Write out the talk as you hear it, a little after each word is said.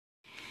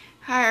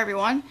Hi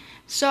everyone.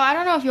 So I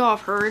don't know if you all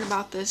have heard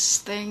about this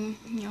thing,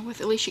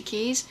 with Alicia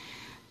Keys.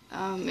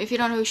 If you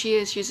don't know who she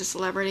is, she's a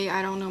celebrity.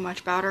 I don't know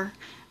much about her,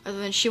 other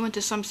than she went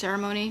to some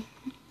ceremony,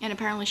 and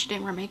apparently she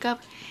didn't wear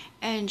makeup,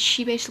 and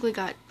she basically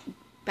got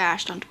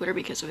bashed on Twitter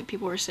because of it.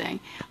 People were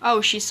saying,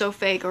 "Oh, she's so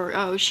fake," or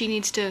 "Oh, she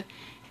needs to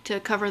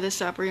cover this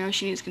up," or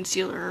she needs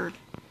concealer.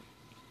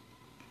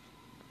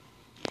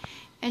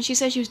 And she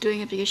said she was doing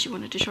it because she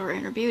wanted to show her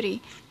inner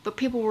beauty, but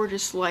people were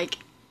just like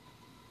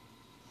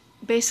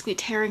basically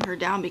tearing her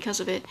down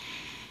because of it.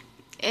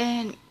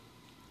 And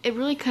it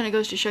really kind of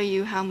goes to show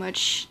you how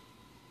much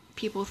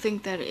people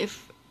think that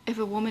if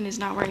a woman is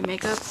not wearing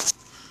makeup,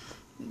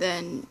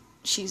 then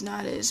she's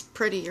not as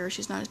pretty or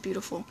she's not as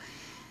beautiful.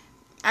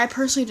 I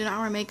personally do not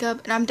wear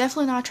makeup, and I'm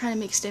definitely not trying to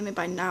make a statement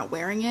by not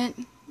wearing it.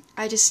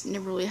 I just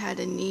never really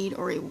had a need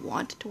or a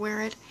want to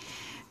wear it.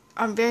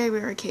 On very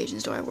rare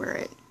occasions do I wear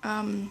it.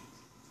 The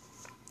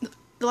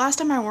last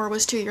time I wore it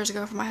was 2 years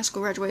ago for my high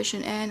school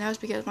graduation, and that was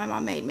because my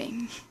mom made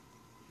me.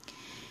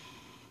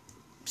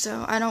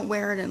 So I don't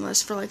wear it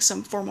unless for like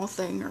some formal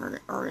thing,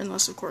 or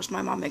unless of course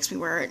my mom makes me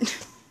wear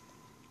it.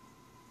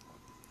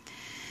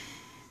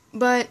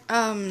 But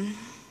I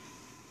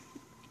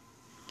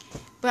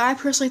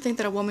personally think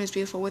that a woman is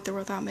beautiful with or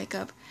without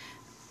makeup.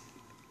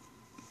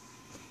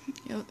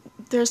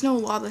 There's no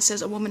law that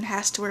says a woman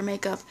has to wear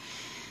makeup.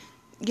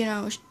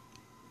 And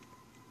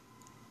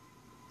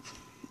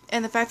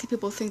the fact that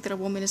people think that a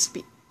woman is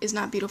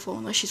not beautiful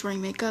unless she's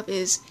wearing makeup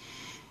is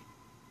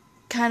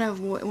kind of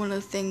one of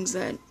the things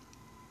that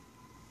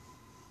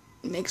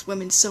makes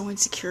women so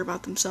insecure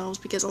about themselves,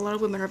 because a lot of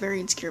women are very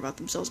insecure about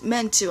themselves.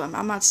 Men too.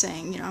 I'm not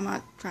saying, I'm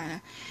not trying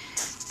to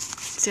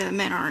say that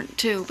men aren't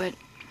too, but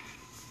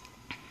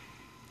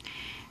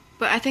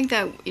I think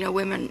that,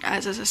 women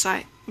as a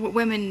society,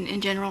 women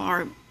in general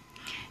are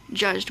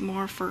judged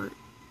more for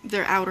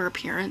their outer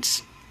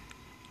appearance.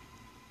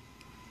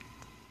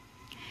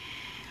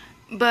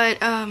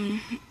 But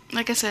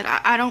like I said,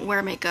 I don't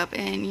wear makeup,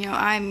 and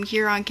I'm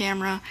here on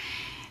camera,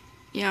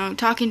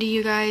 talking to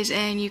you guys,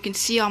 and you can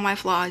see all my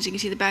flaws. You can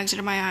see the bags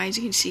under my eyes.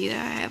 You can see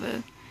that I have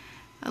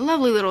a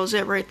lovely little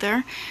zip right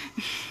there.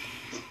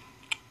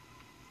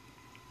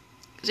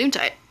 Zoom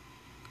tight.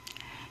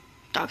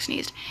 Dog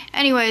sneezed.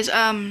 Anyways,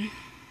 where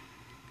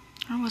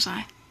was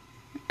I?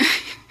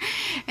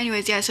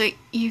 Anyways, yeah, so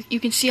you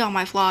can see all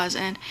my flaws,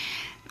 and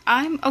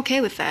I'm okay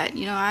with that.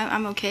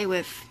 I'm okay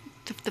with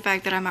the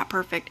fact that I'm not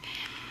perfect.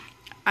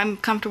 I'm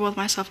comfortable with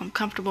myself. I'm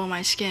comfortable in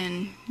my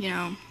skin.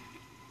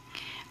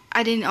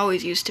 I didn't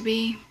always used to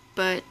be,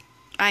 but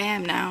I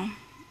am now.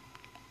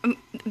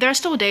 There are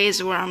still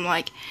days where I'm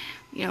like,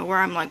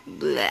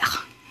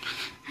 bleh.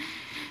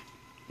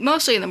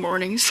 Mostly in the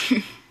mornings.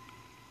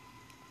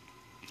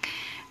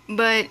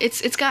 But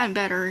it's gotten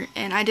better,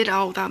 and I did it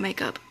all without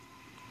makeup.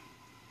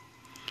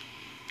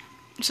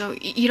 So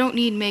you don't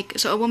need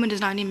so a woman does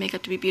not need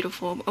makeup to be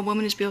beautiful. A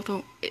woman is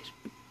beautiful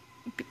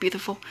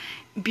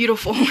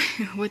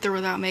with or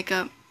without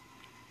makeup.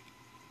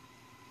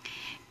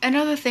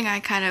 Another thing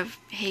I kind of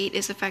hate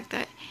is the fact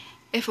that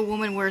if a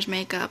woman wears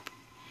makeup,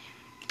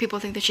 people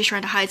think that she's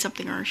trying to hide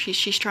something, or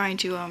she's trying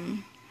to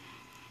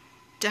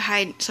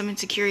hide some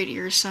insecurity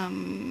or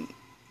some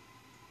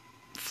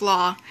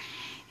flaw.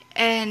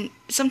 And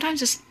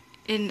sometimes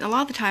a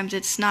lot of the times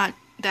it's not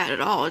that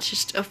at all. It's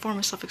just a form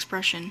of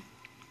self-expression.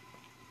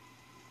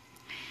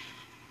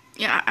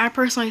 Yeah, I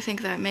personally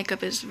think that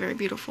makeup is very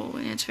beautiful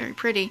and it's very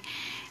pretty.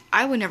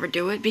 I would never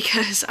do it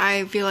because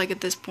I feel like at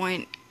this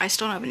point I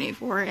still don't have a need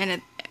for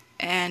it,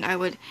 and I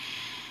would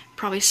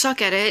probably suck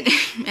at it,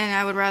 and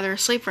I would rather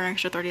sleep for an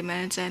extra 30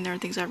 minutes, and there are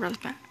things I would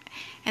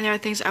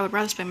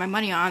rather spend my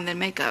money on than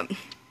makeup.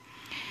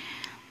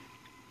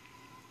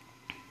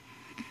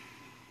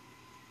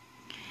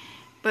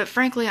 But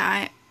frankly,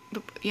 when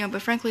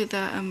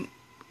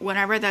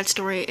I read that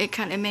story, it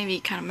made me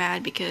kind of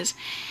mad, because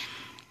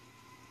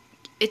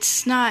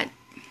it's not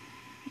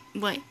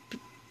like,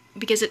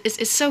 because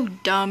it's so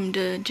dumb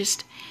to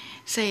just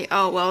say,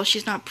 oh well,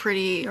 she's not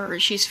pretty or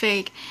she's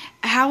fake.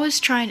 How is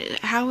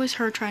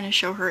her trying to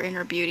show her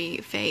inner beauty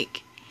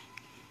fake?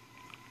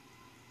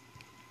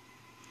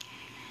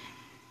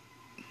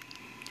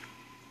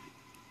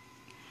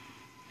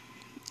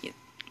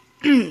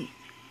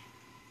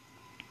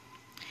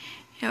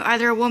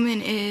 Either a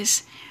woman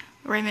is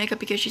wearing makeup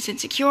because she's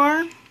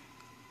insecure,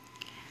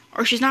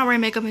 or she's not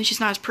wearing makeup and she's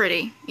not as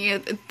pretty.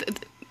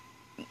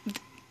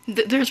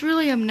 There's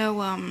really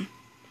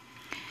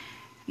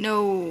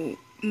no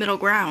middle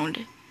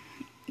ground.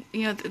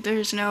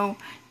 There's no,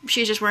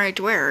 she's just wearing it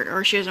to wear it,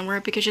 or she doesn't wear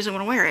it because she doesn't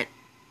want to wear it,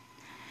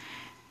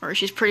 or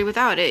she's pretty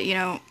without it.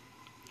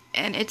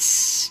 And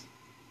it's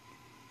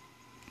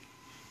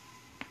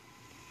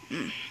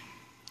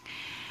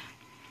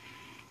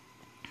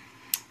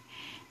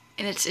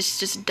it's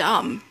just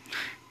dumb.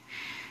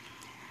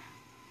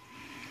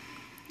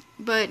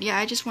 But yeah,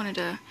 I just wanted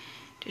to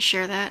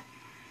share that.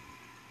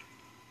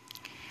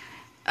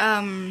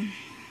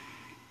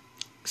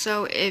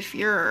 So if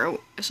you're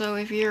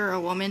a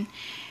woman,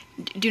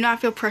 Do not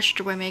feel pressured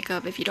to wear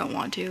makeup if you don't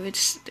want to.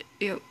 It's,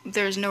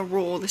 there's no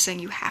rule that's saying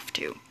you have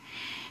to.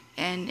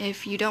 And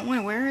if you don't want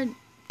to wear it,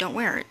 don't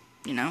wear it,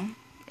 you know?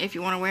 If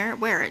you want to wear it,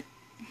 wear it.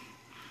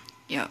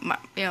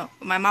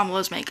 My mom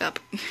loves makeup.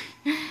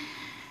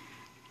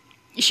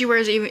 She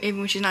wears it even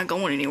when she's not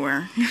going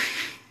anywhere.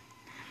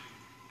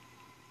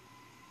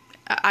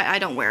 I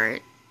don't wear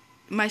it.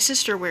 My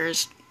sister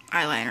wears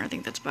eyeliner, I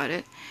think that's about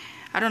it.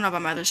 I don't know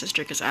about my other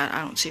sister because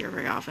I don't see her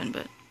very often,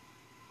 but...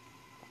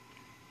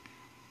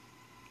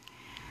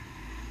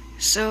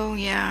 So,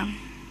 yeah.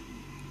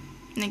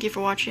 Thank you for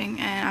watching,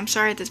 and I'm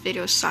sorry this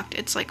video sucked.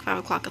 It's like 5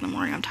 o'clock in the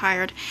morning, I'm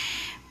tired.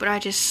 But I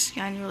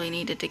really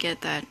needed to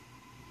get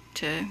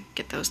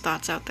those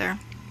thoughts out there.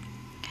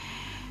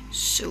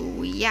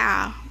 So,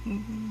 yeah.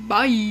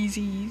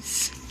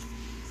 Bye-sies.